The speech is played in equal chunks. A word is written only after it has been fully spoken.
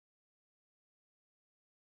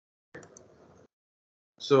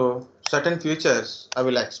So certain features I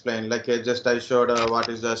will explain, like just I showed what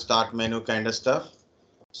is the start menu kind of stuff.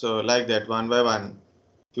 So like that, one by one,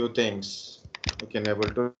 few things you can able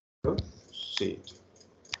to see it.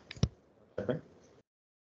 Okay.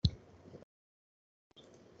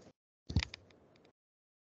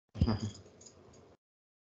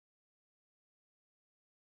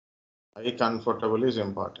 Very comfortable is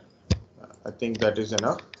important. I think that is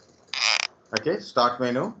enough. Okay, start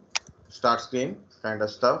menu, start screen kind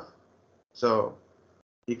of stuff. So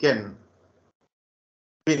you can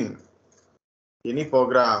pin any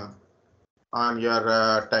program on your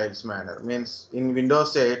tiles manner. Means in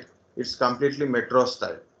Windows 8, it's completely metro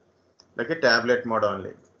style, like a tablet mode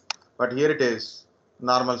only. But here it is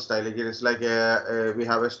normal style. It is like we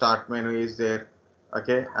have a start menu is there,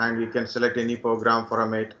 okay, and you can select any program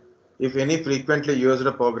from it. If any frequently used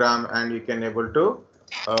program, and you can able to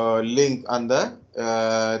link on the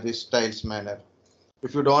this tiles manner.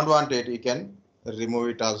 If you don't want it, you can remove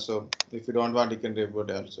it also. If you don't want, you can remove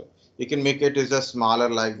it also. You can make it is a smaller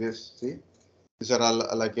like this. See, these are all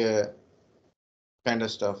like a kind of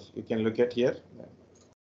stuff. You can look at here.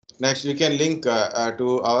 Next, we can link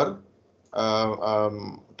to our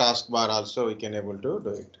taskbar also. We can able to do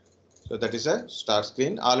it. So that is a start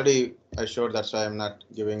screen. Already I showed, that's why I'm not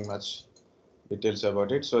giving much details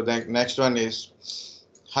about it. So the next one is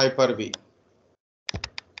Hyper-V.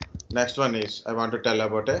 Next one is I want to tell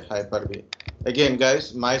about a Hyper-V. Again,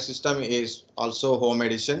 guys, my system is also home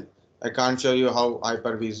edition. I can't show you how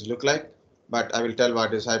Hyper-V's look like, but I will tell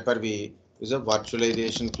what is Hyper-V is a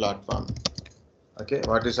virtualization platform. Okay,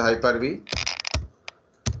 what is Hyper-V?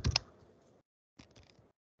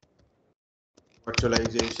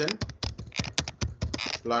 Virtualization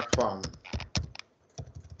platform.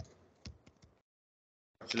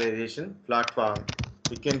 Virtualization platform.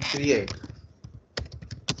 You can create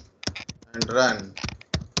and run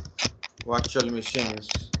virtual machines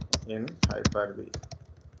in Hyper-V.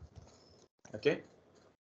 Okay,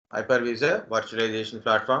 Hyper-V is a virtualization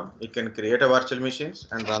platform. You can create a virtual machines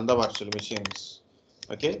and run the virtual machines.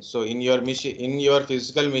 Okay, so in your machine, in your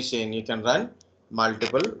physical machine, you can run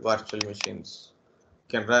multiple virtual machines.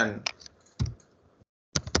 You can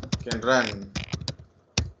run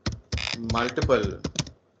multiple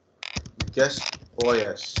guest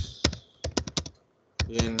OS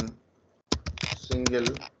in single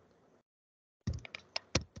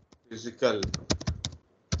physical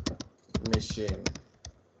machine.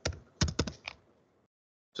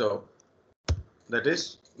 So that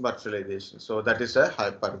is virtualization. So that is a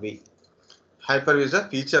Hyper-V. Hyper-V is a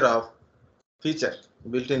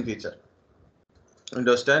built-in feature.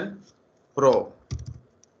 Windows 10 Pro,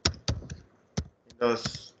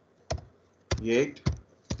 Windows 8,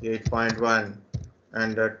 8.1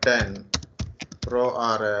 and 10 Pro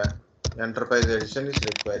or Enterprise Edition is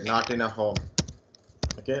required, not in a home.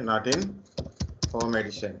 Okay, not in home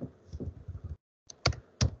edition.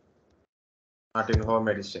 Not in home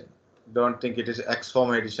edition. Don't think it is X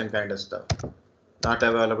home edition kind of stuff. Not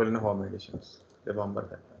available in home editions. Remember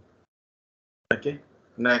that. Okay.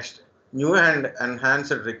 Next, new and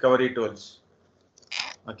enhanced recovery tools.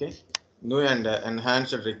 Okay. New and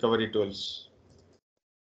enhanced recovery tools.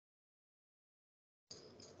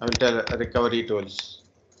 I will tell recovery tools.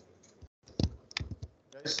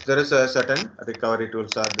 Yes, there is a certain recovery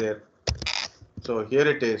tools are there. So here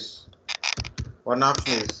it is. One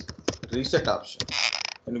option is reset option.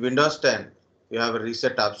 In Windows 10, you have a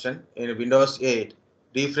reset option. In Windows 8,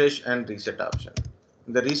 refresh and reset option.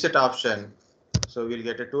 In the reset option, so we'll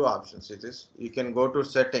get two options. It is you can go to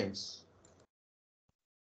settings,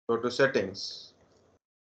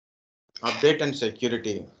 update and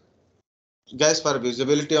security. Guys, for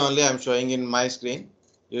visibility only, I'm showing in my screen.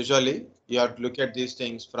 Usually, you have to look at these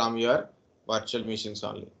things from your virtual machines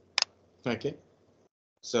only. Okay,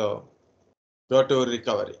 so go to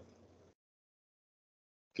recovery.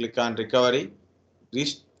 Click on recovery,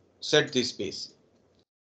 reset this PC.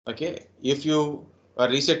 Okay, if you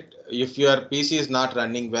if your PC is not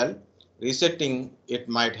running well, resetting it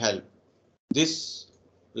might help. This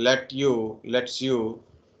lets you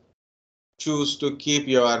choose to keep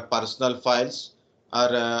your personal files or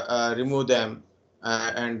remove them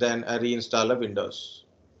and then reinstall a Windows.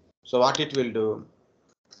 So what it will do,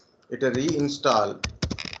 it will reinstall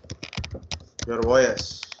your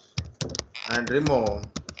OS and remove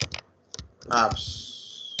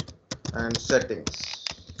apps and settings,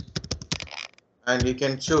 and you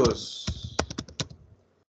can choose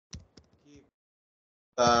keep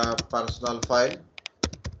the personal file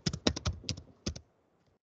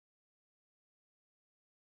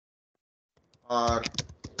or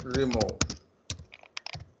remove.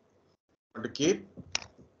 To keep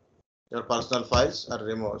your personal files are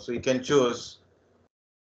removed. So you can choose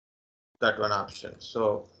that one option.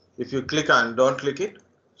 So if you click on, don't click it.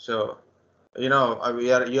 So you are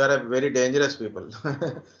a very dangerous people.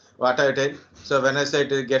 What I tell. So when I say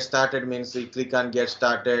to get started means you click on get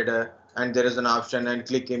started and there is an option and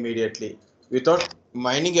click immediately without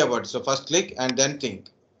minding about. So first click and then think.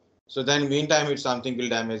 So then meantime if something will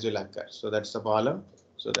damage will occur. So that's the problem.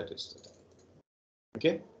 So that is the thing.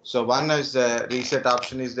 Okay. So one is the reset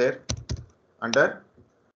option is there under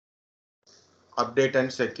update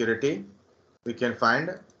and security. We can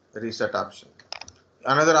find reset option.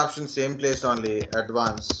 Another option same place only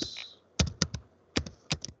advanced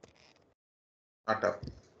startup.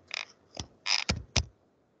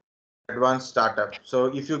 Advanced startup. So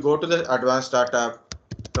if you go to the advanced startup,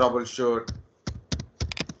 troubleshoot,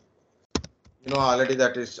 already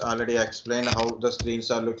that is already explained how the screens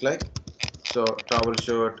are look like. So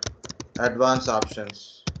troubleshoot, advanced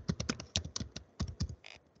options.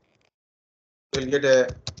 You'll get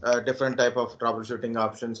a different type of troubleshooting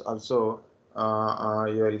options also.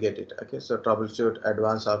 You will get it. Okay, so troubleshoot,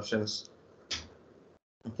 advanced options.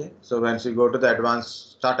 Okay, so once you go to the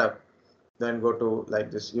advanced startup, then go to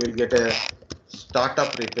like this. You will get a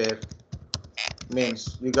startup repair.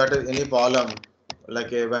 Means you got any problem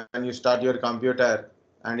like when you start your computer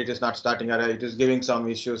and it is not starting, or it is giving some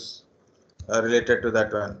issues related to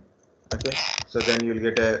that one. Okay, so then you'll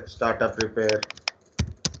get a startup repair,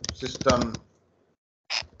 system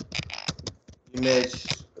image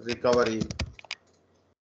recovery,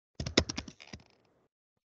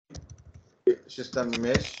 system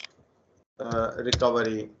image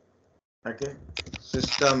recovery. Okay,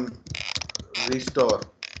 system restore,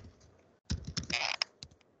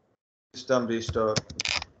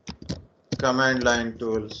 command line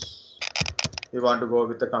tools. You want to go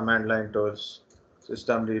with the command line tools,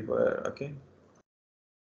 system repair. Okay,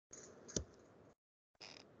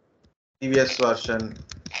 previous version,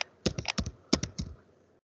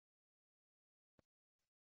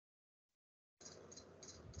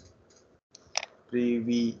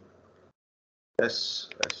 previous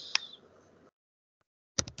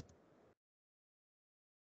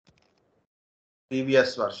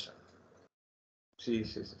previous version. See.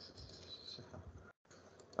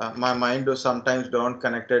 My mind do sometimes don't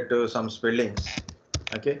connect it to some spellings.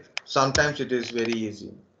 Okay, sometimes it is very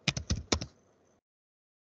easy.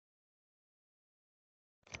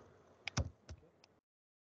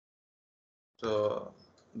 So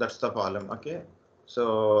that's the problem. Okay,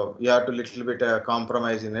 so you have to little bit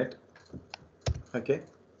compromise in it. Okay.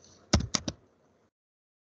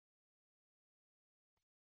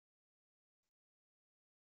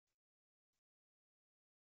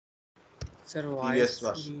 Sir, Previous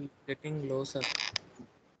voice version. is getting low, sir.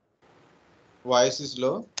 Voice is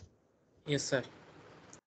low. Yes, sir.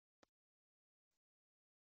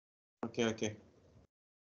 Okay.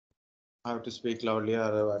 I have to speak loudly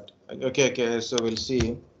or what? Okay. So we'll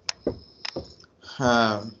see.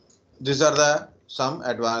 These are the some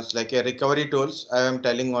advanced like a recovery tools. I am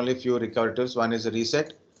telling only few recovery tools. One is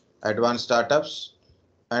reset, advanced startups,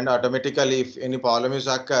 and automatically if any problem is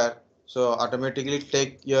occur, so automatically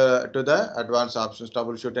take your to the advanced options,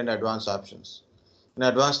 troubleshoot and advanced options. In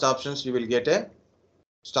advanced options, you will get a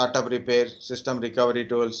startup repair, system recovery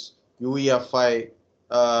tools, UEFI,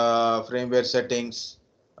 firmware settings,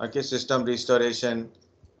 okay, system restoration,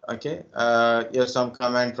 okay, here's some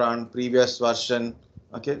comment from previous version,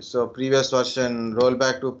 okay, so previous version, roll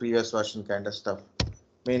back to previous version kind of stuff.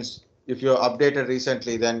 Means if you updated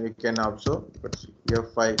recently, then you can also put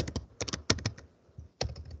UEFI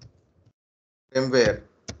firmware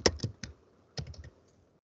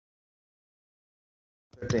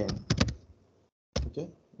setting, okay.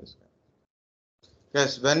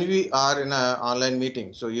 Yes, when we are in an online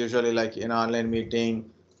meeting, so usually like in an online meeting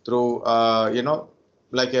through,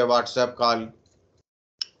 like a WhatsApp call,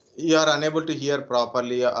 you are unable to hear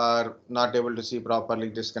properly or not able to see properly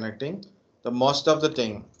disconnecting. The most of the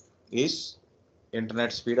thing is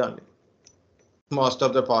internet speed only. Most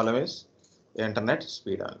of the problem is internet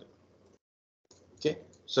speed only. Okay,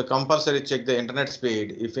 so compulsory check the internet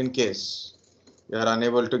speed if in case you are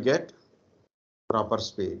unable to get proper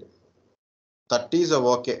speed. 30 is a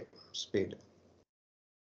okay speed.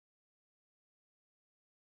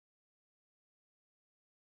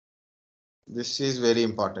 This is very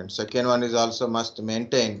important. Second one is also must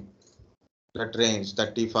maintain that range,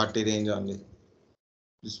 30-40 range only.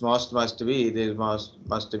 This must be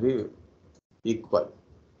equal.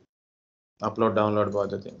 Upload, download, both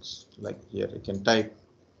the things. Like here, you can type.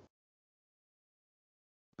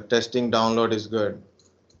 Testing download is good.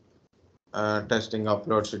 Testing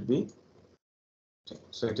upload should be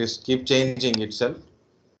So it is keep changing itself.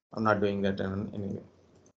 I'm not doing that anyway.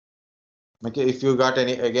 Okay, if you got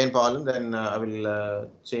any again problem, then I will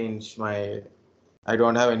change my. I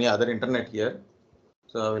don't have any other internet here,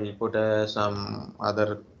 so I will put some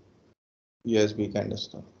other USB kind of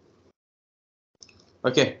stuff.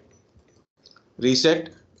 Okay, reset,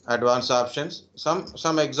 advanced options.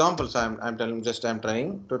 Some examples. I'm telling. Just I'm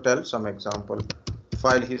trying to tell some example.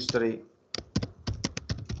 File history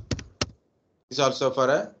is also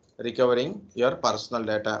for recovering your personal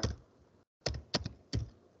data.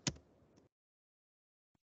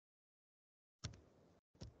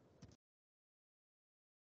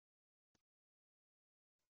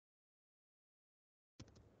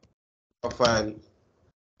 Profile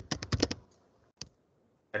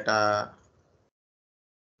data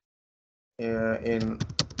in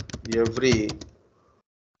every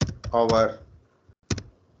hour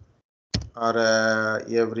or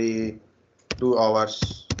every 2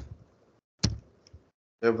 hours,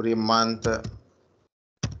 every month,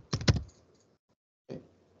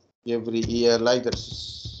 every year, like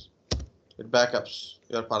this. It backups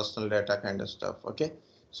your personal data kind of stuff. Okay,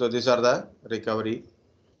 so these are the recovery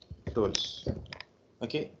tools.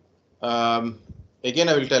 Okay, again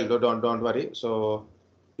I will tell. Don't worry. So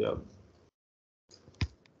yeah.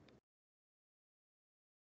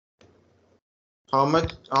 How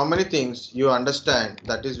many things you understand,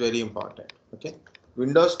 that is very important. Okay,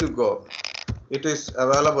 Windows to go, it is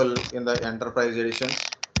available in the enterprise editions.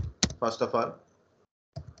 First of all,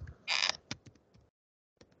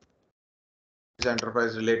 is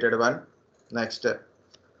enterprise related one. Next,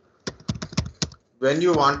 when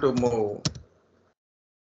you want to move,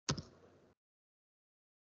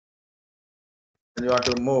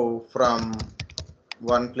 from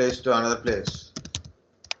one place to another place,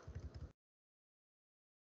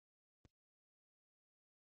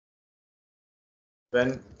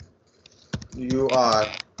 when you are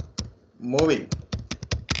moving,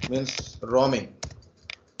 means roaming,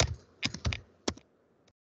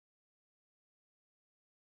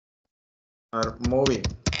 or moving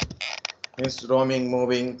means roaming,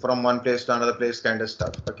 moving from one place to another place kind of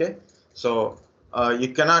stuff. Okay, so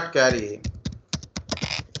you cannot carry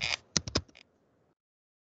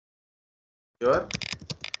your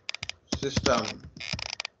system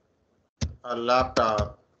or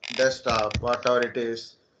laptop, desktop, whatever it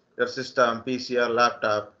is, your system, PC or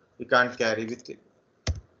laptop, you can't carry with it.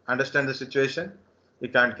 Understand the situation? You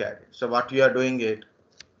can't carry. So what you are doing it,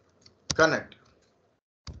 connect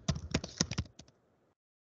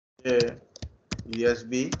a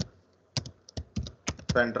USB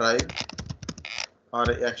pendrive or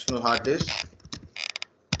an external hard disk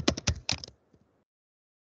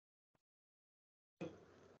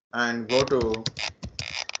and go to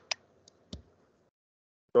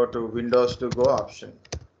Windows to go option.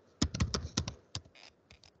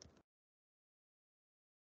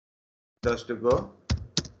 Windows to go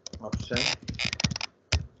option,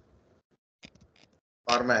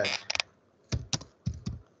 format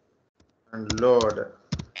and load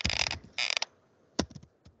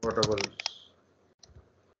bootables.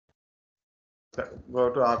 Go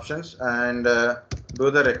to options and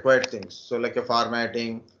do the required things. So like a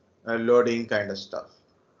formatting, loading kind of stuff.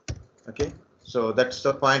 Okay, so that's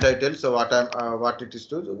the point I tell. So what it is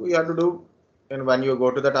to do, we have to do, and when you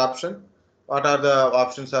go to that option, what are the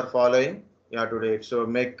options are following, you have to do it. So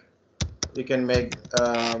you can make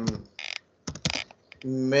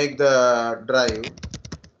the drive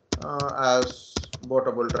as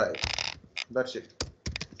bootable drive. That's it.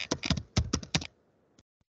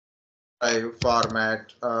 Drive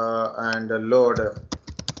format and load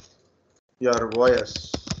your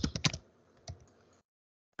OS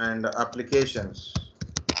and applications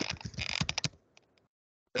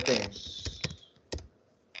settings.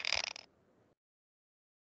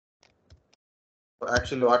 So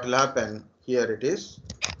actually what will happen here, it is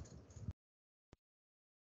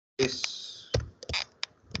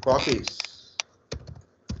copies.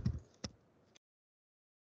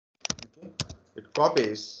 Okay, it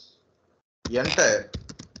copies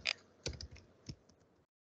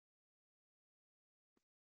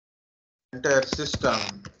entire system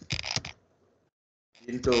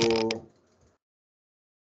into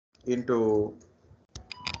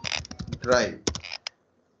drive,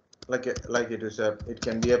 like it is it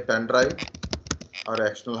can be a pen drive or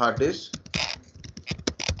external hard disk.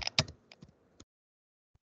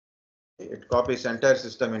 It copies entire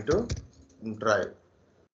system into drive.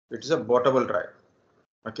 It is a bootable drive.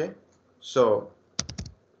 Okay, so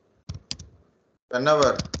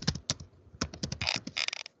whenever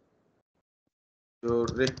you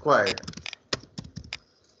require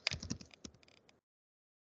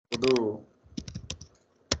do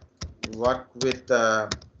work with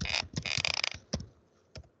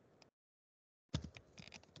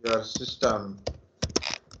your system,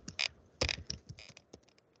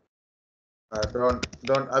 don't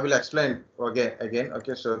I will explain again.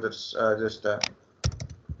 Okay, so that's just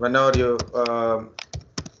whenever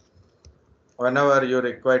you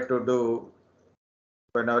required to do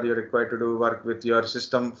work with your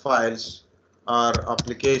system files or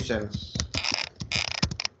applications.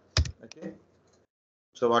 Okay,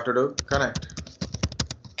 so what to do? Connect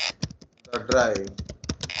the drive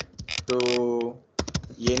to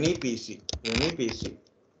any PC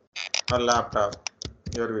or laptop,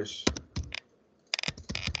 your wish,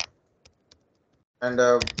 and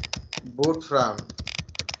boot from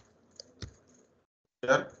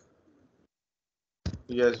your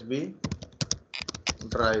USB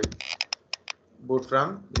drive. Boot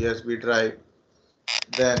from USB drive.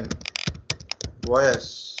 Then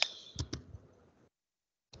OS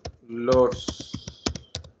loads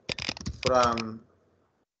from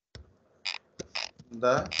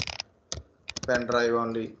the pen drive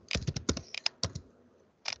only.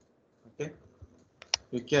 Okay,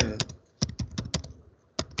 you can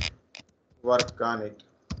work on it.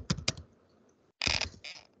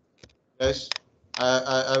 Guys,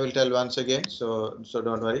 I will tell once again, so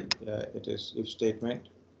don't worry. It is if statement.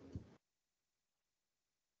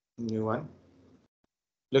 New one.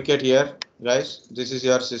 Look at here, guys. This is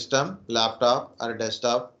your system, laptop or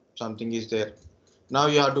desktop. Something is there. Now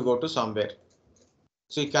you have to go to somewhere.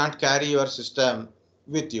 So you can't carry your system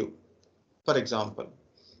with you. For example,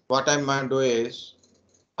 what I might do is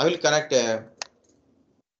I will connect a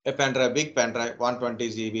pen drive, big pen drive, 120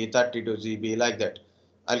 GB, 32 GB, like that.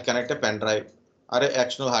 I'll connect a pen drive or an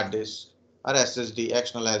external hard disk or SSD,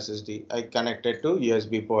 external SSD. I connect it to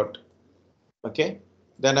USB port. Okay.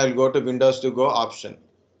 Then I'll go to Windows to go option.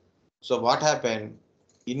 So what happened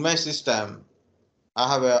in my system? I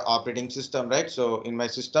have an operating system, right? So in my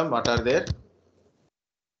system, what are there?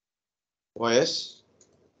 OS.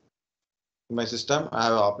 In my system, I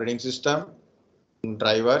have an operating system,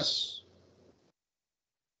 drivers,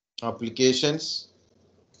 applications.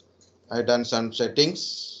 I done some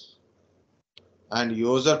settings and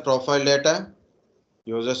user profile data.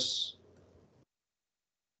 Users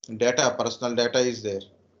data, personal data is there.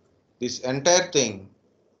 This entire thing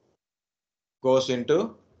goes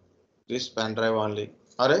into this pen drive only,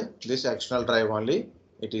 or this external drive only.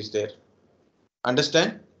 It is there.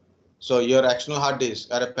 Understand? So your external hard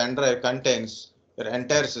disk or a pen drive contains your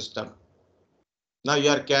entire system. Now you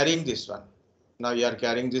are carrying this one. Now you are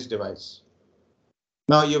carrying this device.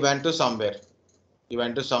 Now you went to somewhere.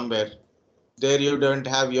 There you don't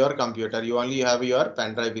have your computer. You only have your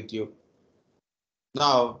pen drive with you.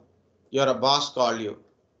 Now your boss called you.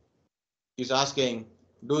 He's asking,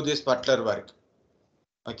 do this particular work.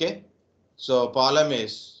 Okay. So problem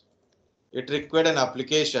is, it required an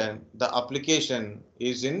application. The application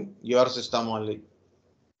is in your system only.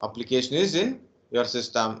 Application is in your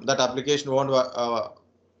system. That application won't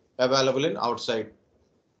available in outside.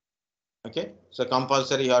 Okay, so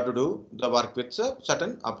compulsory you have to do the work with a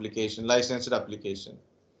certain application, licensed application.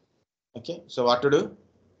 Okay, so what to do?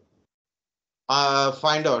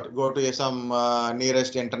 Find out, go to some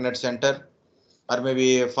nearest internet center, or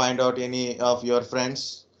maybe find out any of your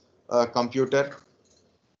friends computer,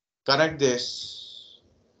 connect this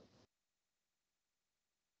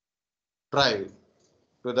drive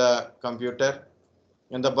to the computer.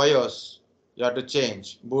 In the BIOS, you have to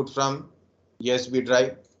change boot from USB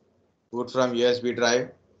drive,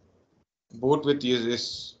 boot with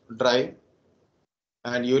this drive,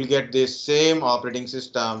 and you will get this same operating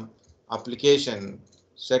system application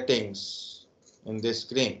settings in this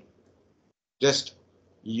screen. Just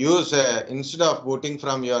use instead of booting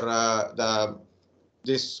from your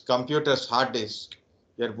this computer's hard disk,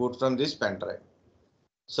 you boot from this pen drive.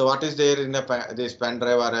 So what is there in this pen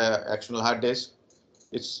drive or external hard disk?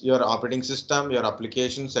 It's your operating system, your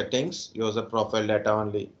application settings, user profile data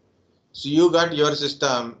only. So you got your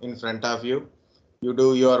system in front of you. You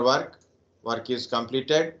do your work. Work is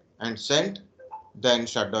completed and sent. Then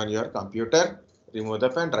shut down your computer. Remove the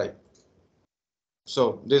pen drive.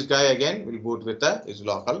 So this guy again will boot with his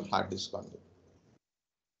local hard disk only.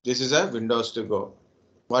 This is a Windows to go.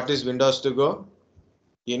 What is Windows to go?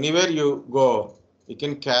 Anywhere you go, you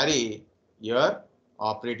can carry your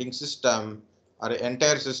operating system or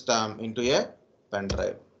entire system into a pen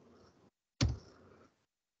drive.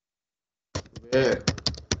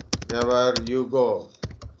 Wherever you go,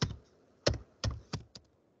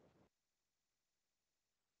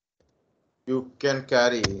 you can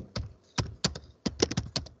carry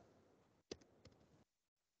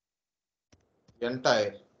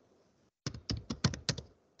entire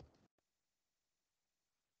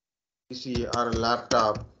PC or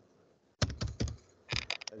laptop,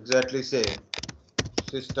 exactly say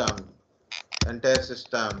system, entire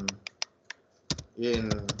system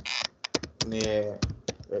in a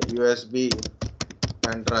USB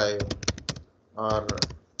Pendrive or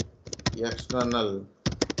external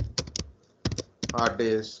hard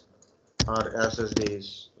disk or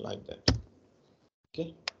SSDs like that.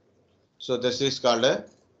 Okay, so this is called a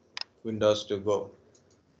Windows to Go.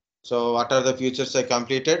 So what are the features I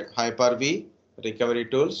completed? Hyper-V, recovery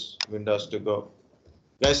tools, Windows to Go.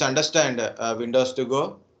 Guys, understand Windows to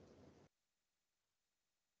Go?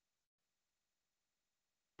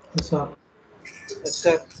 Yes, sir. Yes,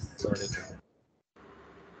 sir.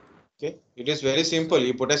 Okay, it is very simple.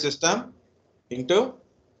 You put a system into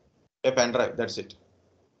a pen drive. That's it.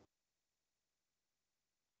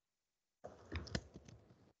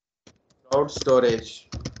 Cloud storage,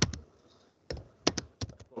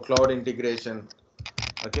 cloud integration.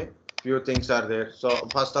 Okay, few things are there. So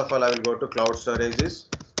first of all, I will go to cloud storage is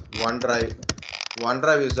OneDrive.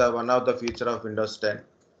 OneDrive is one of the feature of Windows 10.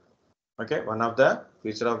 Okay, one of the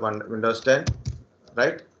feature of Windows 10,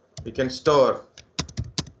 right? You can store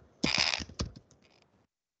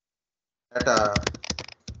data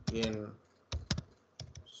in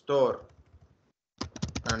store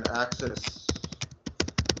and access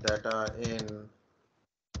data in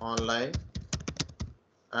online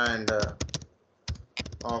and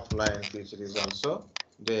offline feature is also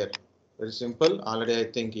there. Very simple. Already I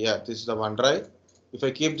think, yeah, this is the OneDrive. If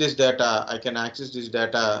I keep this data, I can access this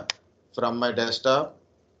data from my desktop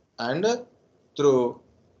and through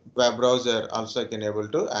web browser also I can able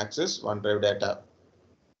to access OneDrive data.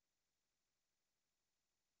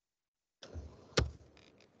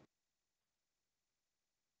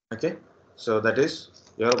 Okay, so that is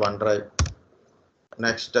your OneDrive.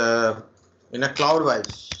 Next, in a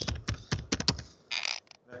CloudWise,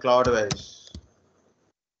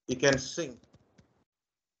 you can sync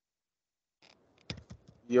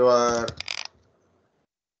your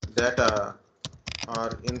data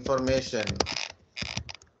or information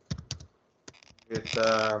with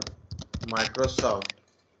Microsoft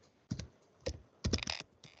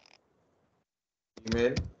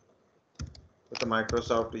email, with a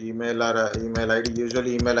Microsoft email or email ID,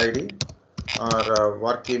 usually email ID or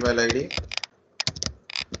work email ID.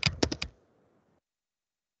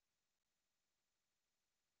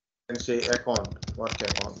 Can say account, work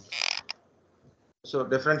account. So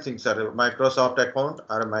different things are a Microsoft account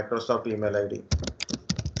or a Microsoft email ID.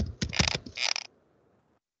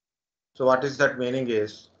 So what is that meaning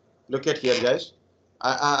is, look at here guys,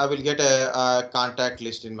 I will get a contact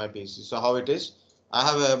list in my PC. So how it is, I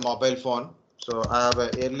have a mobile phone. So I have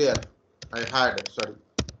earlier I had, sorry,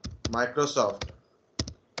 Microsoft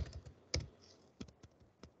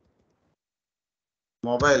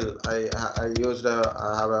mobile. I used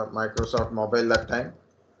I have a Microsoft mobile that time.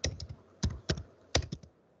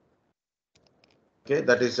 Okay,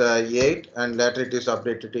 that is 8 and later it is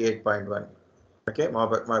updated to 8.1. Okay,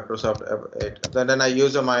 Microsoft 8. Then I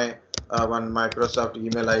use my one Microsoft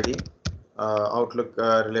email ID, Outlook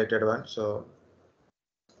related one. So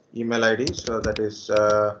email ID. So that is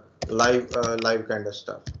live kind of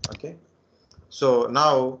stuff. Okay. So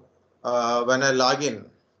now when I log in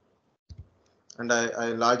and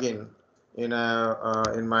I log in in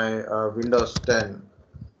my Windows 10.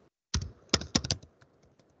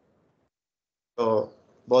 So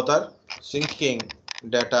both are syncing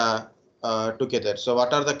data together. So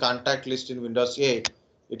what are the contact list in Windows 8?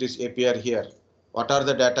 It is appear here. What are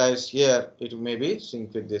the data is here? It may be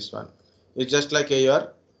synced with this one. It's just like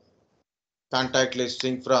your contact list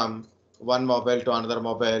sync from one mobile to another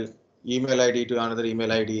mobile, email ID to another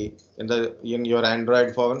email ID. In your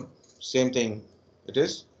Android phone, same thing. It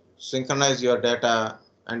is synchronize your data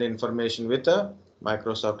and information with the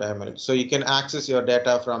Microsoft email. So you can access your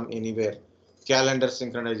data from anywhere. Calendar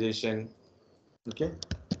synchronization. Okay,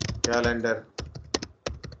 calendar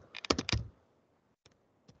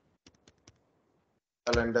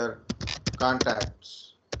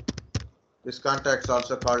contacts. This contacts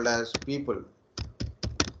also called as people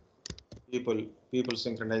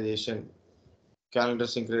synchronization, calendar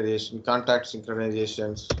synchronization, contact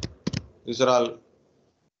synchronizations. These are all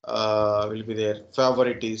will be there.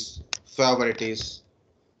 Favorites.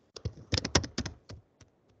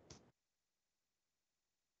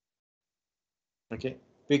 Okay,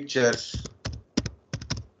 pictures,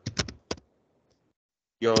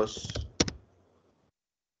 videos.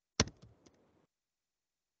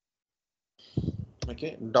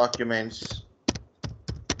 Okay, documents.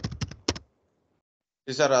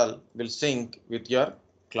 These are all will sync with your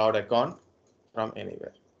cloud account from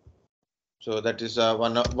anywhere. So that is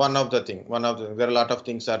one of the thing. There are a lot of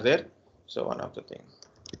things are there. So one of the thing.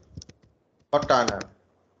 Cortana.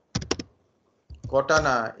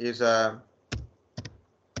 Cortana is a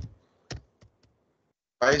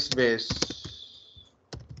voice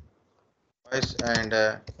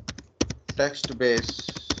and text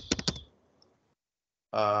based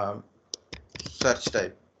search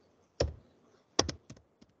type.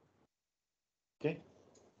 Okay.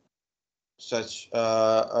 Such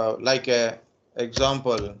like a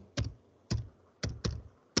example.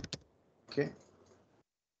 Okay.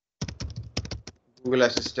 Google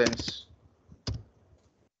Assistant.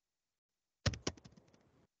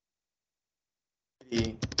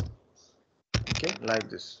 Okay, like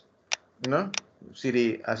this.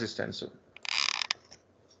 Siri assistant.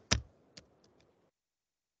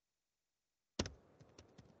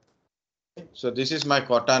 So this is my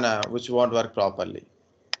Cortana, which won't work properly.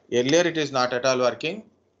 Earlier it is not at all working.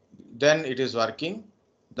 Then it is working.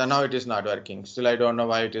 Then now it is not working. Still I don't know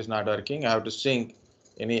why it is not working. I have to sync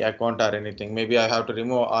any account or anything. Maybe I have to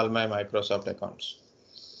remove all my Microsoft accounts.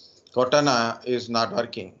 Cortana is not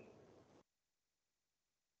working.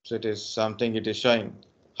 So it is something it is showing.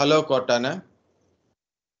 Hello Cortana.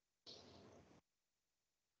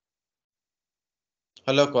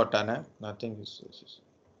 Hello Cortana. Nothing is.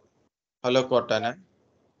 Hello Cortana.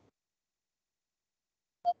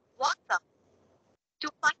 WhatsApp. To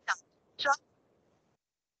find out.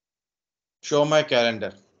 Show my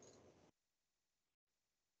calendar.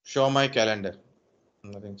 Show my calendar.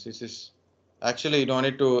 Nothing. This is actually you don't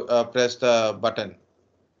need to press the button,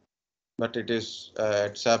 but it is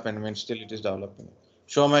it's happened. I mean, still it is developing.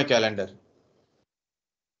 Show my calendar.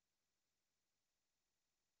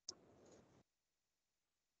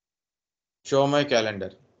 Show my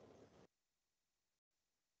calendar.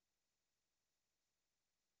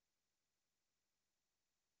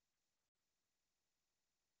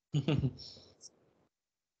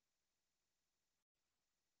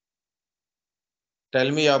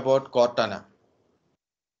 Tell me about Cortana.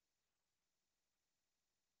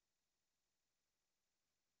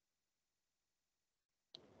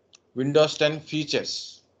 Windows 10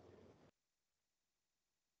 features.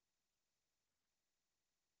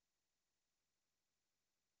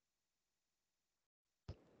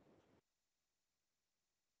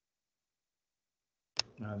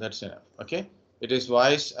 That's enough. Okay. It is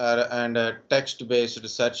voice and text based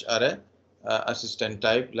search array assistant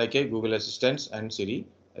type like a Google Assistant and Siri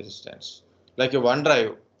Assistants. Like a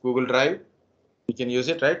OneDrive, Google Drive, you can use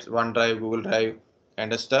it, right? OneDrive, Google Drive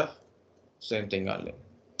kind of stuff. Same thing only.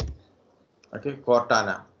 Okay,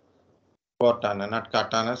 Cortana. Cortana, not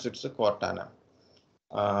Katana, so it's a Cortana.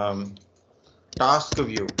 Task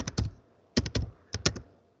view.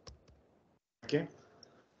 Okay.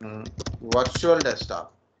 Virtual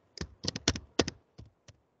desktop.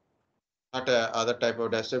 Not other type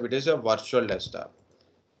of desktop, it is a virtual desktop.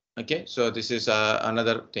 Okay, so this is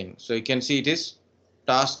another thing. So you can see it is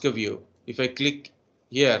task view. If I click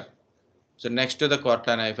here, so next to the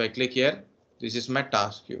Cortana, if I click here, this is my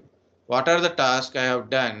task view. What are the tasks I have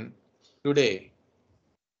done today?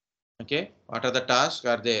 Okay, what are the tasks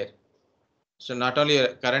are there? So not only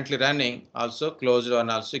currently running, also closed one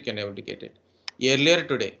also you can able to get it. Earlier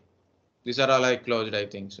today, these are all I closed, I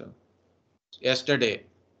think so. Yesterday,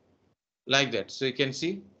 like that. So you can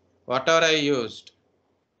see whatever I used.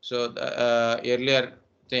 So the earlier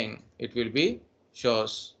thing, it will be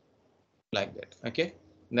shows like that. Okay,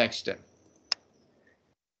 next.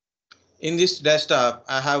 In this desktop,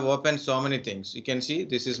 I have opened so many things. You can see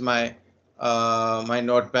this is my my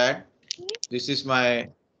notepad. This is my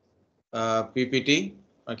PPT.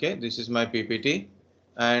 Okay, this is my PPT,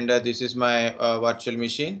 and this is my virtual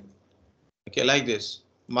machine. Okay, like this.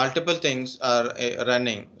 Multiple things are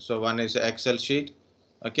running. So one is Excel sheet.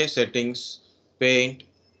 Okay, settings, paint.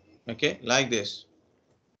 Okay, like this.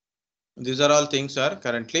 These are all things are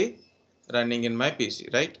currently running in my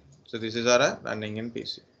PC, right? So this is our running in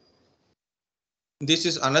PC. This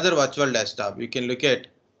is another virtual desktop. You can look at.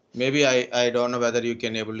 Maybe I don't know whether you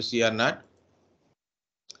can able to see or not.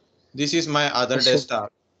 This is my other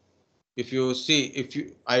desktop. If you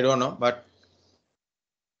see, I don't know, but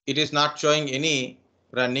it is not showing any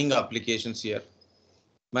running applications here.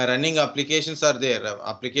 My running applications are there.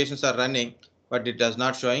 Applications are running, but it does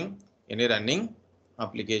not showing any running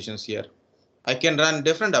applications here. I can run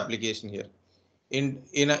different application here. In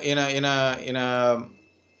a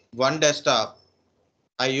one desktop,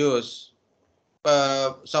 I use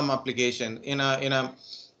some application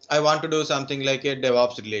I want to do something like a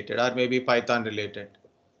DevOps related or maybe Python related.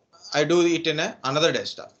 I do it in another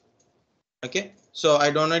desktop. Okay, so I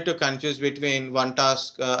don't need to confuse between one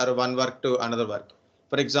task or one work to another work.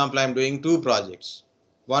 For example, I'm doing two projects.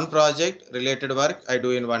 One project related work I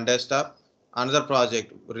do in one desktop. Another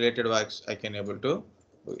project related works I can able to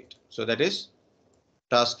do it. So that is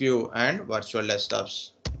task view and virtual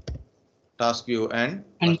desktops. Task view and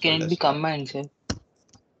And virtual can it be desktop. combined, sir?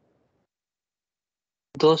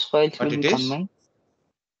 Those files What will it be is? combined.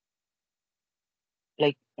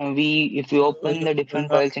 Like if we open the different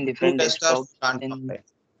files in Two different desktops desktops, can't then combine.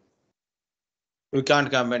 We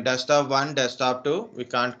can't combine desktop 1, desktop 2. We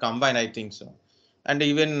can't combine, I think so. And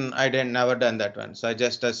even I didn't never done that one. So I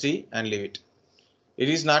just see and leave it. It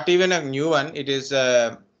is not even a new one. It is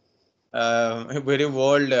very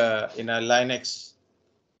old in a Linux.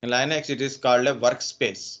 In Linux, it is called a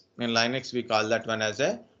workspace. In Linux, we call that one as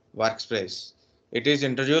a workspace. It is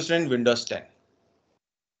introduced in Windows 10.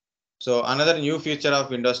 So another new feature of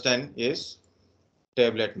Windows 10 is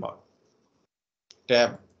tablet mode.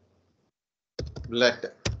 Tablet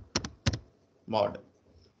mode.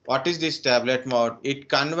 What is this tablet mode? It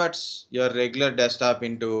converts your regular desktop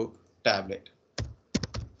into tablet.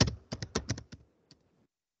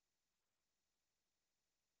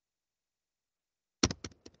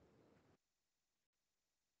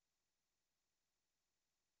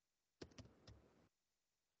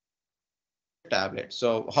 Tablet.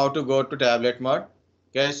 So how to go to tablet mode?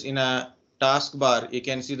 Guys, in a taskbar, you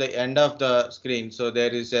can see the end of the screen. So there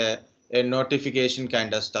is a notification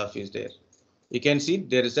kind of stuff is there. You can see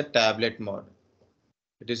there is a tablet mode.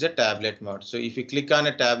 It is a tablet mode. So if you click on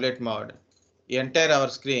a tablet mode, the entire our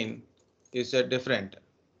screen is different.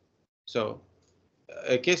 So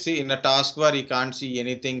okay, see in a taskbar, you can't see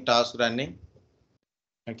anything task running.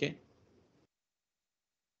 Okay.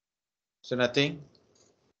 So nothing.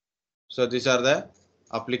 So these are the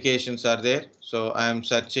applications are there. So I am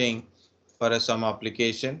searching for some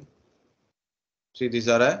application. See, these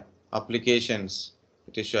are applications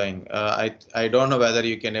it is showing. I don't know whether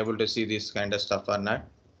you can able to see this kind of stuff or not.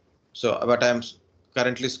 So, but I'm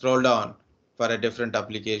currently scroll down for a different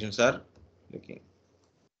applications are looking.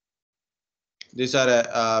 These are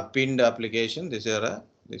a pinned application. These are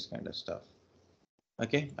this kind of stuff.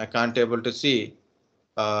 Okay, I can't able to see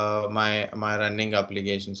my running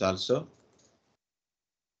applications also.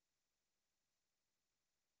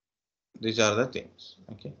 These are the things.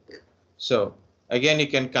 Okay, so again you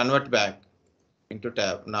can convert back into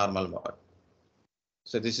tab normal mode.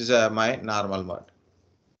 So this is my normal mode.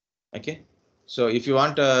 Okay, so if you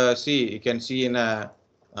want to see, you can see in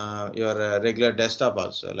your regular desktop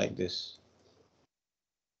also like this.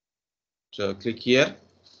 So click here.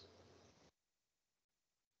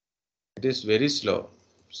 It is very slow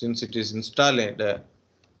since it is installed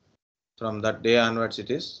from that day onwards.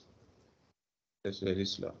 It is very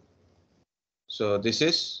slow. So this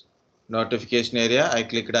is notification area. I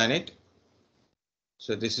clicked on it.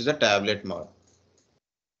 So this is a tablet mode.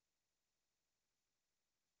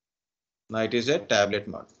 Now it is a tablet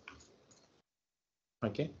mode.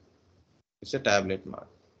 Okay, it's a tablet mode.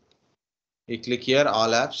 You click here, all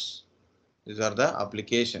apps. These are the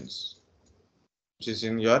applications which is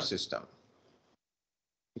in your system.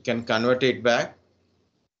 You can convert it back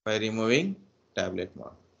by removing tablet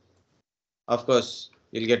mode. Of course,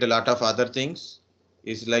 you'll get a lot of other things.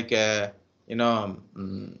 It's like a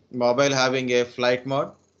mobile having a flight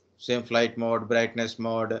mode, same flight mode, brightness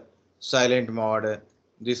mode, silent mode.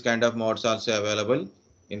 These kind of modes also available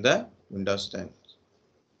in the Windows 10.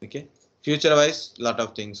 Okay, future wise, lot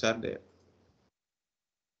of things are there.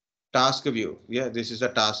 Task view. Yeah, this is a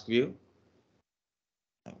task view.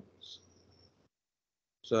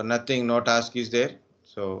 So nothing, no task is there.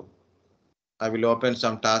 So I will open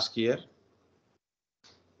some task here.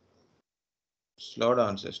 Slow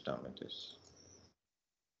down system it is.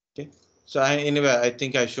 Okay. So anyway, I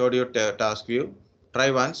think I showed you task view. Try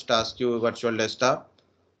once task view virtual desktop.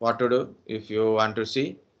 What to do if you want to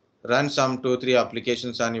see? Run some 2-3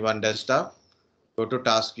 applications on one desktop. Go to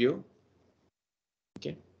task view.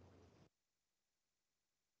 Okay.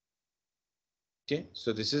 Okay.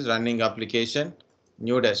 So this is running application,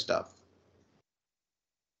 new desktop.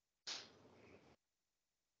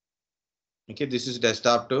 Okay. This is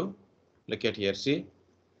desktop 2. Look at here. See,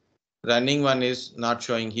 running one is not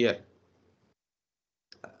showing here.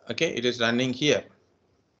 Okay. It is running here.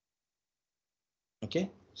 Okay.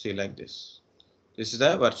 See like this. This is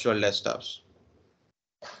the virtual desktops.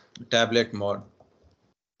 Tablet mode.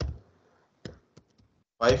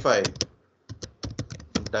 Wi-Fi.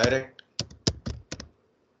 Direct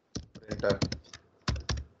printer.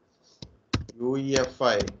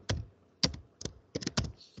 UEFI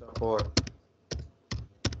support.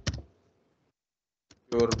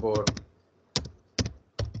 secure board.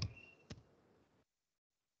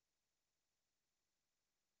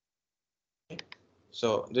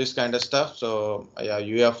 So this kind of stuff. So yeah,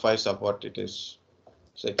 UFEI support it is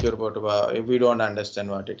secure board. We don't understand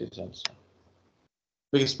what it is also,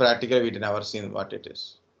 because practically we never seen what it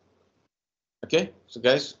is. Okay, so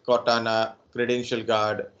guys, Cortana, credential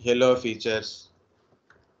guard, hello features.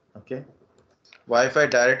 Okay, Wi-Fi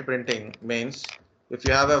direct printing means if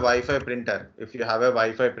you have a Wi-Fi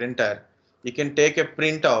printer, you can take a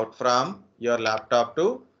printout from your laptop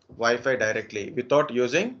to Wi-Fi directly without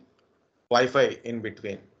using Wi-Fi in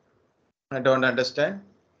between. I don't understand.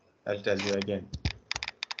 I'll tell you again.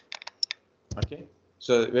 Okay,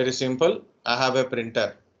 so very simple. I have a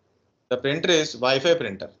printer. The printer is Wi-Fi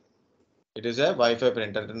printer. It is a Wi-Fi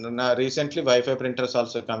printer. Now recently Wi-Fi printers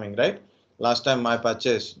also coming, right? Last time I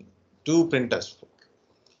purchased 2 printers.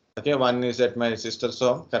 Okay, one is at my sister's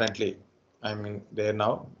home currently. I'm in there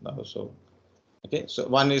now. So okay, so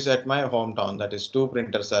one is at my hometown. That is 2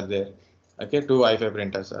 printers are there. Okay, 2 Wi-Fi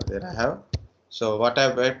printers are there. I have. So what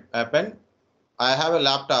happened? I have a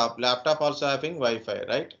laptop. Laptop also having Wi-Fi,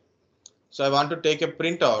 right? So I want to take a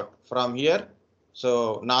printout from here.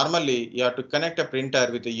 So normally you have to connect a printer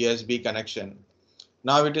with a USB connection.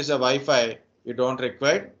 Now it is a Wi-Fi. You don't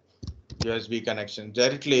require USB connection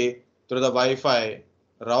directly through the Wi-Fi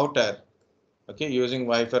router. Okay, using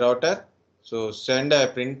Wi-Fi router. So send a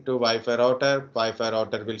print to Wi-Fi router. Wi-Fi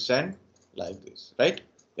router will send like this, right?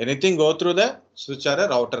 Anything go through the switch or a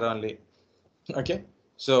router only. Okay,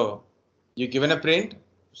 so you given a print,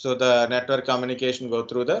 so the network communication go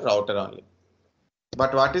through the router only.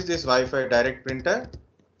 But what is this Wi-Fi direct printer?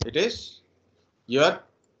 It is your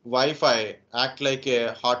Wi-Fi act like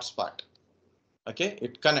a hotspot. Okay,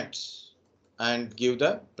 it connects and give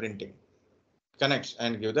the printing. Connects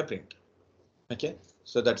and give the print. Okay,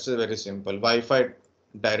 so that's a very simple Wi-Fi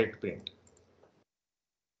direct print.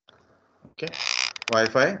 Okay,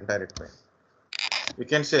 Wi-Fi direct print. You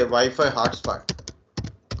can say Wi-Fi hotspot.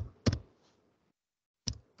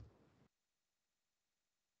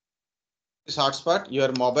 This hotspot,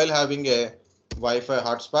 your mobile having a Wi-Fi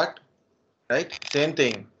hotspot, right? Same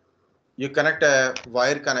thing. You connect a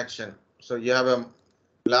wire connection. So you have a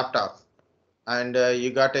laptop and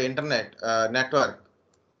you got an internet network.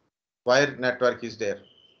 Wire network is there.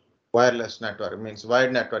 Wireless network means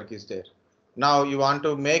wired network is there. Now you want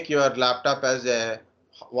to make your laptop as a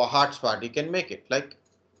hotspot. You can make it like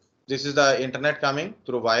this is the internet coming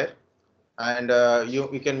through wire, and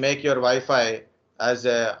you can make your Wi-Fi as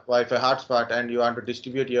a Wi-Fi hotspot, and you want to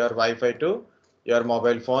distribute your Wi-Fi to your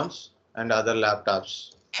mobile phones and other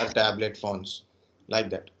laptops or tablet phones like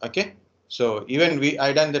that. Okay, so even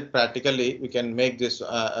I done that practically. We can make this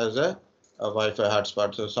as a Wi-Fi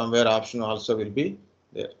hotspot. So somewhere option also will be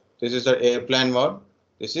there. This is the airplane mode.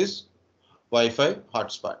 This is Wi-Fi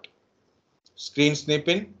hotspot. Screen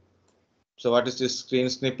snipping. So what is this screen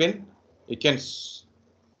snipping? You can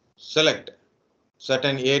select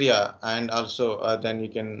certain area and also then you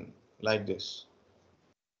can like this.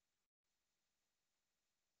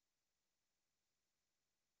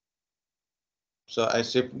 So I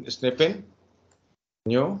snip in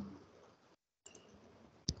new.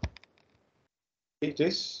 It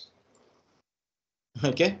is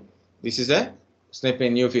okay. This is a snip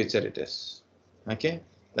in new feature. It is okay.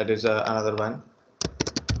 That is another one.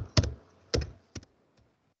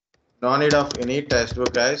 No need of any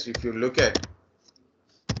textbook, guys. If you look at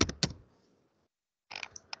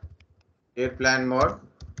airplane mode,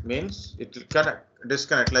 means it will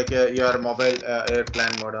disconnect like your mobile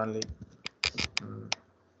airplane mode only.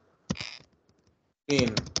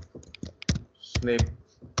 Screen snip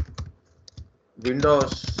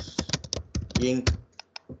Windows ink.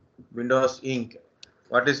 Windows ink.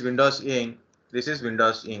 What is Windows ink? This is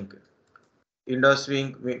Windows ink. Windows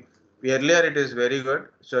ink. Earlier it is very good,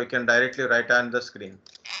 so you can directly write on the screen.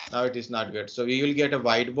 Now it is not good. So we will get a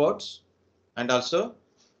whiteboards and also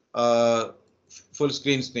full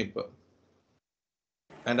screen snip.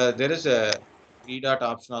 And there is a 3-dot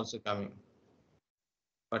option also coming.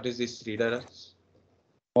 What is this 3 dots?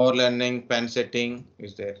 More learning, pen setting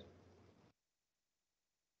is there.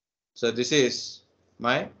 So this is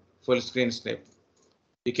my full screen snip.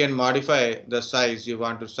 You can modify the size. You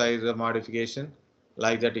want to size the modification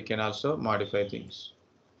like that. You can also modify things.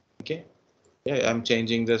 Okay. Yeah, I'm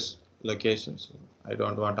changing this location. So I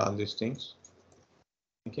don't want all these things.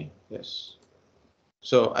 Okay. Yes.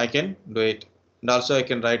 So I can do it. And also I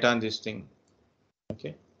can write on this thing.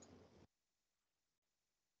 Okay.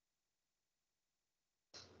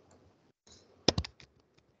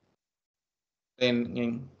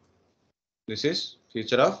 Then this is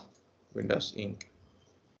feature of Windows ink.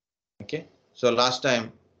 Okay, so last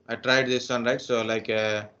time I tried this one, right? So like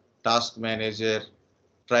a task manager,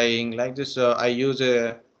 trying like this. I use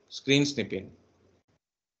a screen snipping.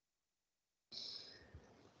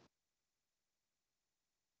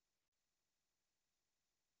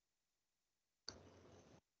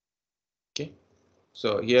 Okay,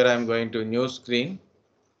 so here I'm going to new screen.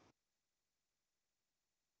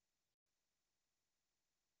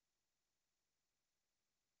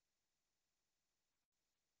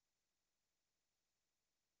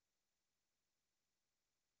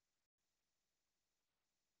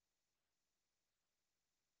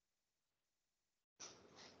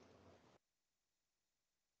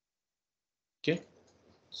 Okay,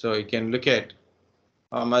 so you can look at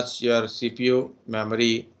how much your CPU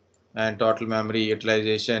memory and total memory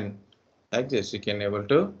utilization like this. You can able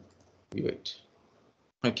to view it.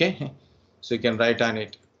 Okay, so you can write on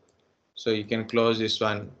it. So you can close this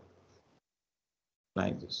one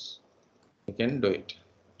like this. You can do it.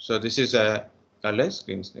 So this is a color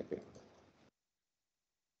screen snipping.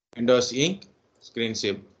 Windows ink, screen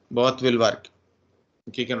snip, both will work.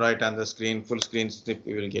 You can write on the screen, full screen snip,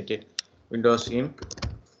 you will get it. Windows ink,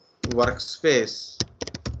 workspace.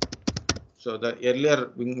 So the earlier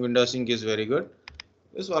Windows ink is very good.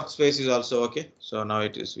 This workspace is also okay. So now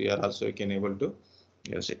it is, we are also can able to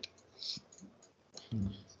use it.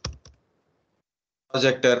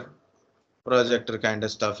 Projector kind of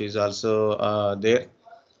stuff is also there.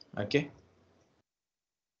 Okay.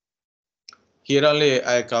 Here only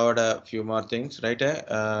I covered a few more things, right?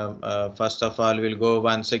 First of all, we'll go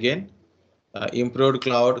once again. Improved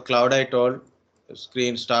cloud I told,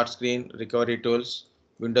 screen, start screen, recovery tools,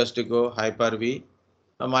 Windows to go, Hyper-V,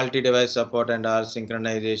 multi-device support and all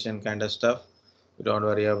synchronization kind of stuff. Don't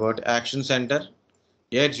worry about Action Center,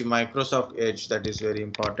 Edge, Microsoft Edge, that is very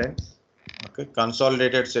important. Okay,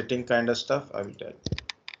 consolidated setting kind of stuff, I will tell.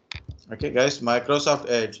 Okay, guys, Microsoft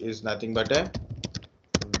Edge is nothing but a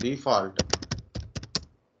default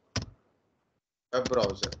web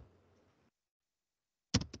browser.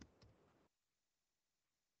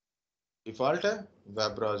 Default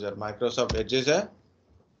web browser. Microsoft Edge is a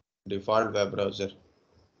default web browser.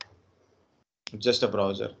 Just a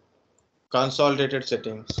browser. Consolidated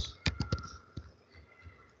settings.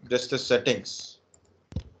 Just the settings.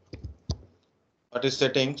 What is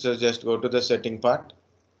settings? So just go to the setting part.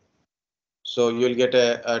 So you'll get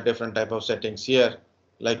a different type of settings here,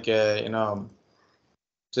 like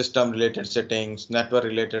system related settings, network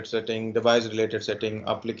related setting, device related setting,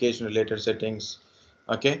 application related settings.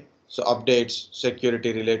 Okay, so updates,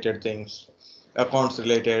 security related things, accounts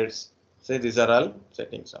related. Say these are all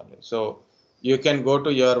settings only. So you can go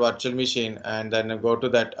to your virtual machine and then go to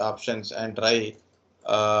that options and try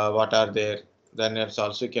what are there. Then it's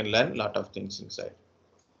also you can learn a lot of things inside.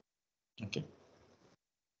 Okay,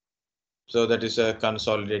 so that is a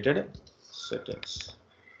consolidated settings.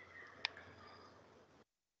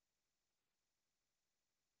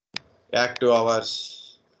 Active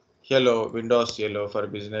hours, Hello, Windows Hello for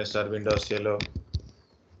business or Windows Hello.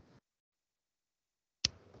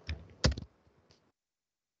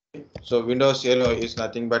 So Windows Hello is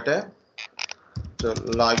nothing but a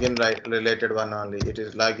login related one only. It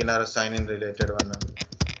is login or sign in related one only.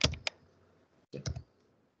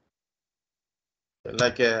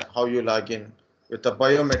 Like how you log in with a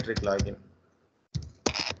biometric login.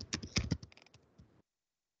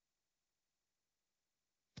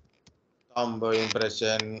 Thumb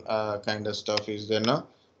impression kind of stuff is there, no?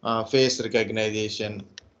 Face recognition.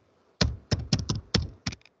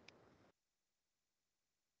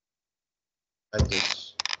 Like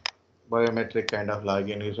this. Biometric kind of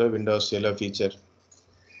login is a Windows Hello feature.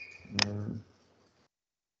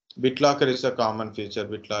 BitLocker is a common feature.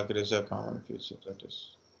 BitLocker is a common feature. That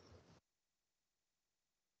is.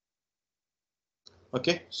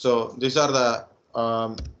 Okay, so these are the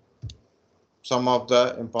some of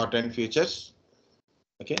the important features.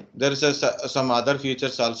 Okay, there is some other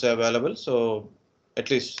features also available. So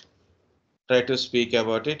at least try to speak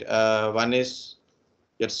about it. One is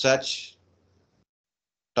your search,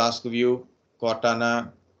 task view,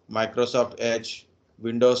 Cortana, Microsoft Edge,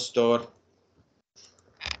 Windows Store,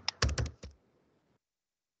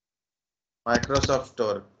 Microsoft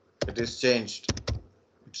Store. It is changed.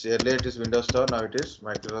 It's earlier it is Windows Store. Now it is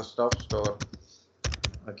Microsoft Store.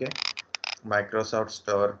 Okay, Microsoft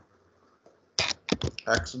Store.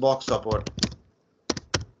 Xbox support.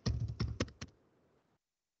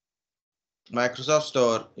 Microsoft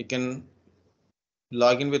Store, you can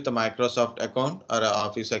log in with a Microsoft account or an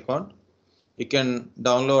Office account. You can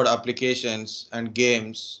download applications and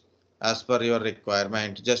games as per your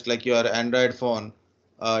requirement, just like your Android phone.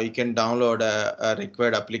 you can download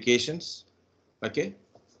required applications. Okay,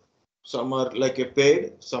 some are like a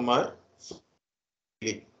paid, some are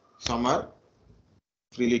free, some are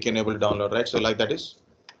freely can able to download, right? So like that is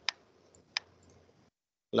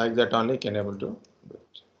like that only can able to do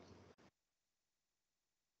it.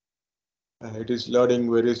 It is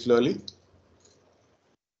loading very slowly.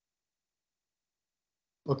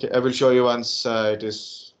 Okay, I will show you once it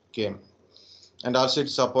is came. And also it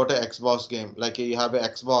support a Xbox game. Like you have a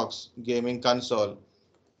Xbox gaming console.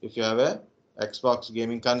 If you have a Xbox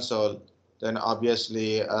gaming console, then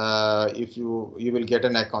obviously if you will get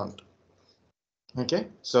an account. Okay,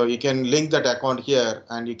 so you can link that account here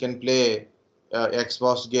and you can play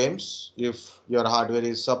Xbox games if your hardware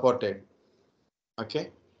is supported.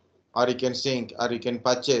 Okay, or you can sync or you can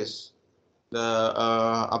purchase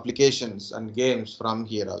the applications and games from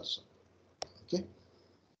here also. Okay,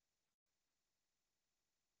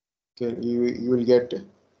 okay, you will get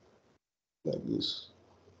like this.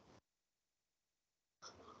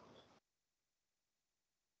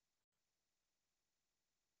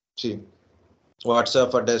 See,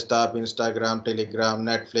 WhatsApp for desktop, Instagram, Telegram,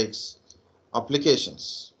 Netflix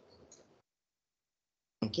applications.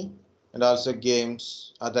 Okay, and also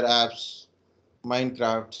games, other apps,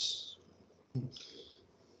 Minecraft,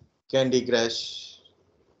 Candy Crush,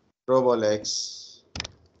 Roblox.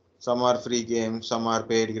 Some are free games, some are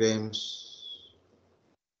paid games.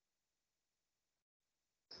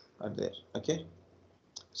 Are there? Okay,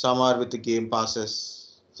 some are with the game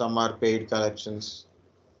passes, some are paid collections.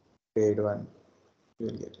 Paid one, you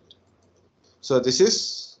will get it. So this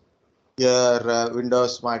is your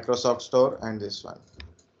Windows Microsoft Store and this one.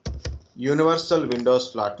 Universal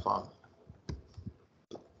Windows Platform.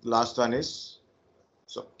 Last one is,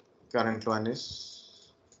 so current one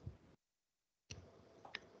is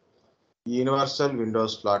Universal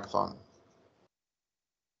Windows Platform.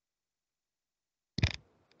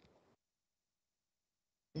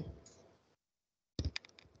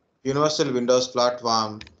 Universal Windows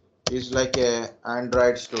Platform is like a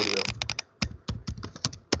Android Studio.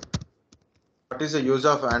 What is the use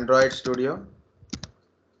of Android Studio?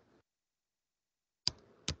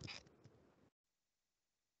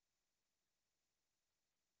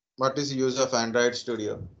 What is the use of Android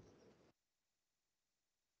Studio?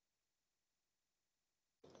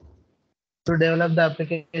 To develop the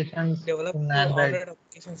applications Develop in Android Android.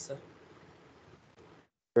 applications, sir.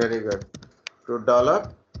 Very good. To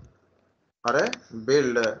develop or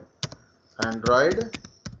build Android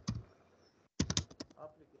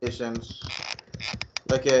applications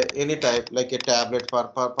like any type, like a tablet for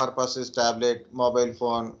purposes, tablet, mobile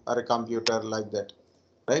phone, or a computer like that,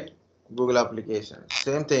 right? Google application.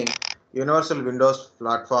 Same thing. Universal Windows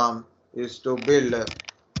Platform is to build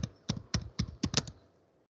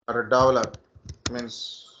or develop,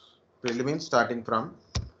 means really means starting from,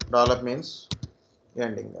 develop means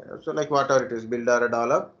ending there. So like whatever it is, build or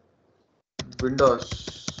develop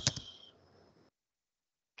Windows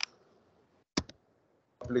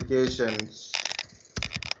applications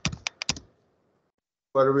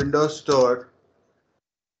for Windows Store,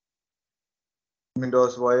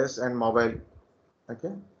 Windows OS and mobile.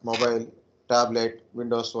 Okay, mobile, tablet,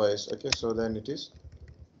 Windows OS. Okay, so then it is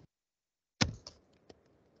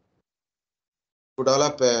to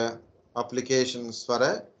develop applications for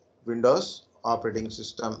a Windows operating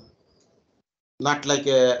system, not like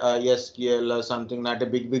a SQL or something, not a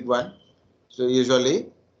big one. So usually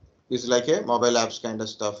it's like a mobile apps kind of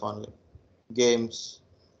stuff only, games.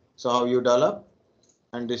 So how you develop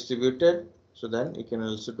and distribute it, so then you can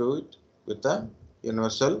also do it with the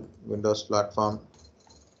Universal Windows Platform.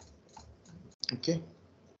 Okay.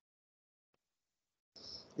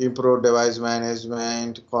 Improve device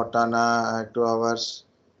management, Cortana, active hours,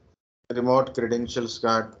 remote credentials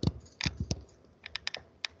guard.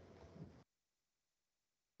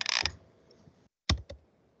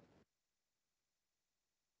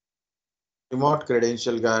 Remote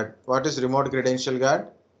credential guard. What is remote credential guard?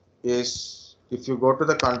 Is if you go to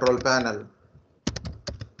the control panel,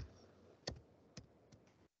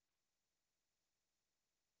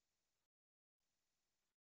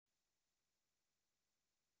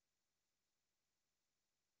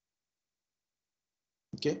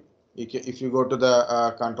 okay, if you go to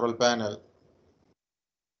the control panel,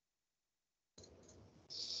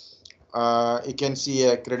 you can see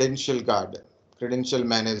a credential guard, credential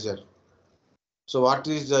manager. So what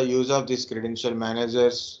is the use of these credential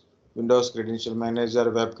managers? Windows credential manager,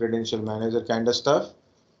 web credential manager kind of stuff.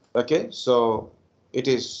 Okay, so it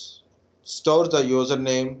is stores the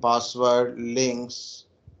username, password, links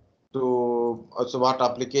to also what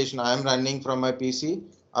application I am running from my PC.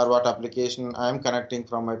 or what application I am connecting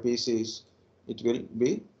from my PCs, it will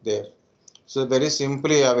be there. So very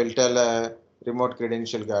simply, I will tell a remote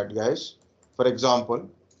credential guard, guys. For example,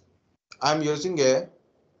 I'm using a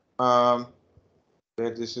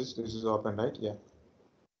where this is open, right? Yeah.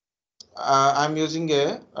 I'm using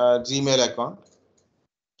a Gmail account.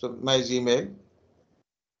 So my Gmail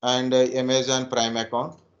and Amazon Prime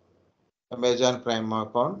account,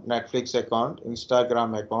 Netflix account,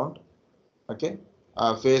 Instagram account, okay,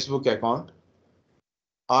 Facebook account.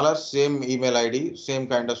 All are same email ID, same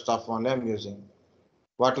kind of stuff only I'm using.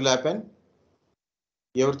 What will happen?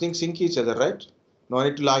 Everything sync each other, right? No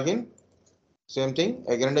need to log in. Same thing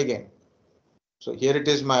again and again. So here it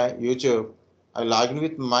is my YouTube. I log in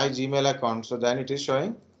with my Gmail account, so then it is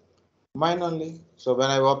showing mine only. So when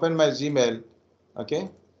I open my Gmail, okay,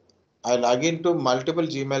 I log into multiple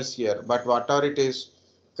Gmails here, but whatever it is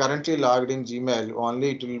currently logged in Gmail,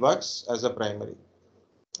 only it will works as a primary.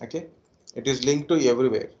 Okay, it is linked to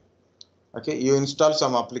everywhere. Okay, you install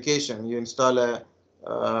some application, you install a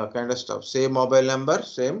kind of stuff, same mobile number,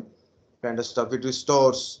 same kind of stuff. It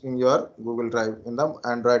stores in your Google Drive in the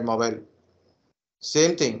Android mobile.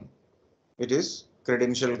 Same thing. It is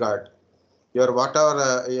credential guard. Your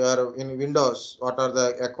whatever your in Windows, what are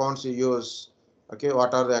the accounts you use? Okay,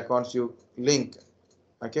 what are the accounts you link?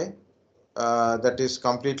 Okay, that is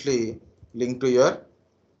completely linked to your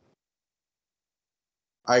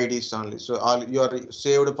IDs only. So all your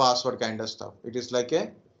saved password kind of stuff. It is like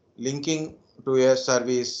a linking to a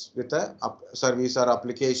service with a service or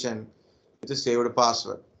application with a saved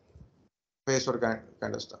password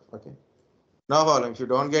kind of stuff. Okay. No problem. If you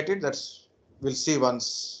don't get it, that's we'll see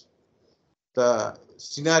once the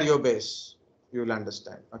scenario base you will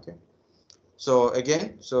understand. Okay. So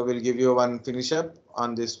again, so we'll give you one finish up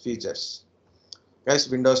on these features. Guys,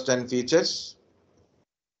 Windows 10 features.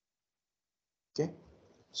 Okay.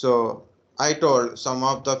 So I told some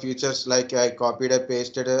of the features like I copied and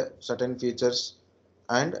pasted certain features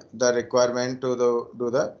and the requirement to do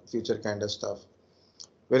the feature kind of stuff.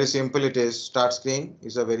 Very simple it is. Start screen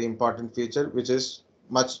is a very important feature which is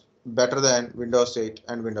much better than Windows 8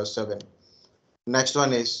 and Windows 7. Next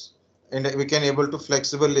one is, and we can able to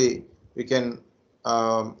flexibly, we can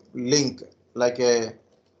link like a,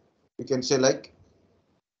 you can say like,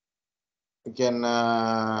 you can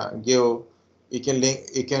give, you can link,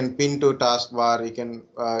 you can pin to taskbar, you can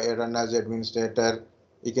run as administrator,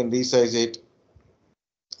 you can resize it.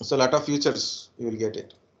 So a lot of features you will get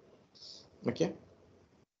it. Okay.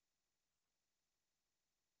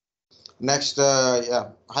 Next, yeah,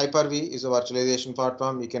 Hyper-V is a virtualization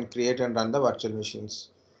platform. You can create and run the virtual machines.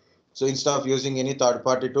 So instead of using any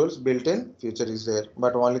third-party tools, built-in feature is there.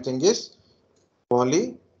 But only thing is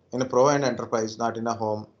only in a pro and enterprise, not in a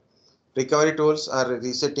home. Recovery tools are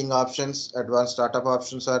resetting options. Advanced startup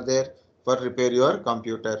options are there for repair your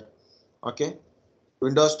computer. Okay.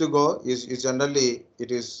 Windows to go is generally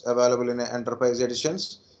it is available in enterprise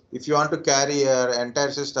editions. If you want to carry your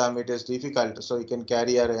entire system, it is difficult. So you can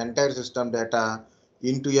carry your entire system data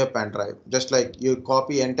into your pen drive. Just like you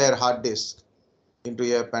copy entire hard disk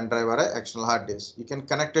into a pen drive or an external hard disk. You can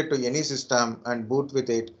connect it to any system and boot with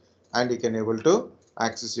it, and you can able to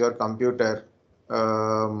access your computer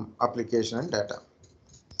application and data.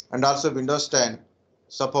 And also Windows 10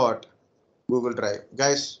 support Google Drive.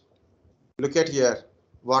 Guys, look at here.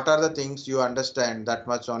 What are the things you understand? That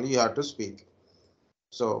much only you have to speak.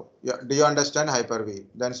 So do you understand Hyper-V?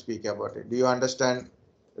 Then speak about it. Do you understand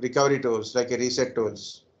recovery tools like a reset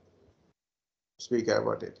tools? Speak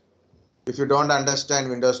about it. If you don't understand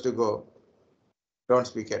Windows to go, don't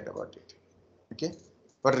speak about it. Okay,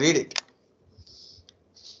 but read it.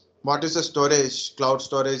 What is the storage, cloud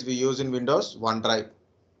storage we use in Windows? OneDrive.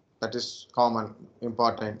 That is common,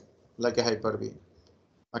 important, like a Hyper-V.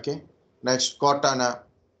 Okay. Next, Cortana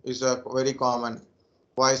is a very common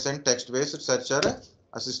voice and text based search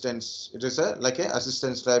assistance. It is a like a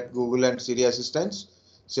assistance type Google and Siri assistants.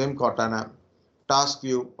 Same Cortana. Task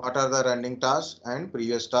view. What are the running tasks and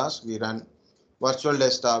previous tasks we run? Virtual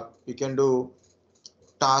desktop. You can do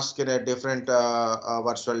task in a different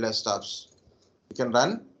virtual desktops. You can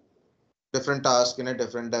run different tasks in a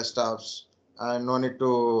different desktops, and no need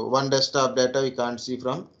to one desktop data you can't see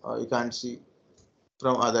from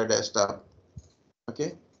other desktop.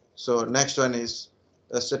 Okay, so next one is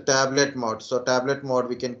that's a tablet mode. So tablet mode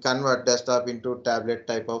we can convert desktop into tablet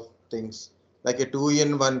type of things like a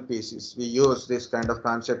 2-in-1 pieces. We use this kind of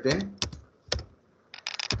concept in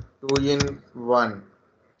 2-in-1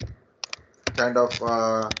 kind of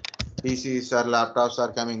PCs or laptops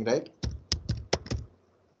are coming, right?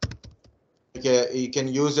 Okay, you can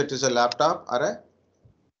use it as a laptop or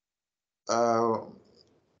a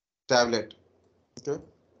tablet. Okay,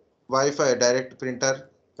 Wi-Fi direct printer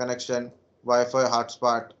connection, Wi-Fi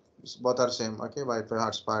hotspot, both are same. Okay, Wi-Fi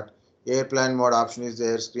hotspot. Airplane mode option is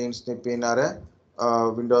there. Screen snipping or a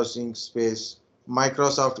Windows ink space.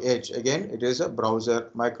 Microsoft Edge, again it is a browser.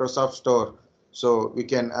 Microsoft Store, so we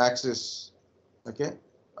can access. Okay,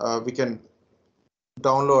 we can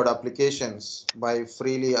download applications by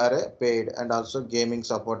freely or paid, and also gaming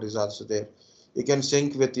support is also there. You can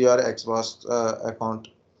sync with your Xbox account.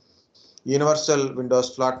 Universal Windows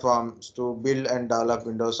platforms to build and develop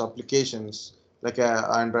Windows applications like a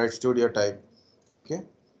Android Studio type. Okay,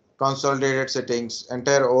 consolidated settings,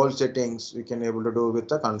 entire all settings we can able to do with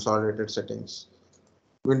the consolidated settings.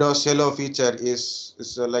 Windows Hello feature is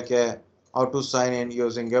like a how to sign in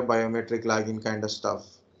using a biometric login kind of stuff.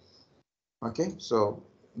 Okay, so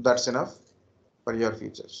that's enough for your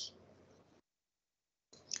features.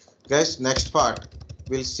 Guys, next part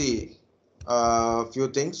we'll see a few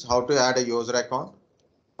things: how to add a user account,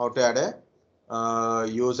 how to add a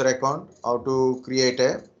user account, how to create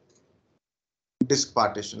a disk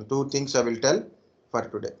partition. Two things I will tell for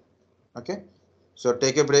today. Okay, so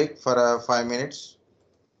take a break for 5 minutes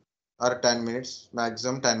or 10 minutes,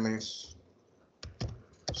 maximum 10 minutes.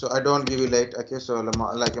 So I don't give you late. Okay, so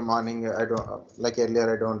like a morning, I don't like earlier,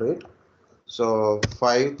 I don't do it. So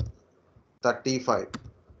 5:35.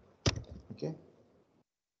 Okay,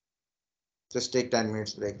 just take 10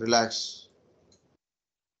 minutes break, relax.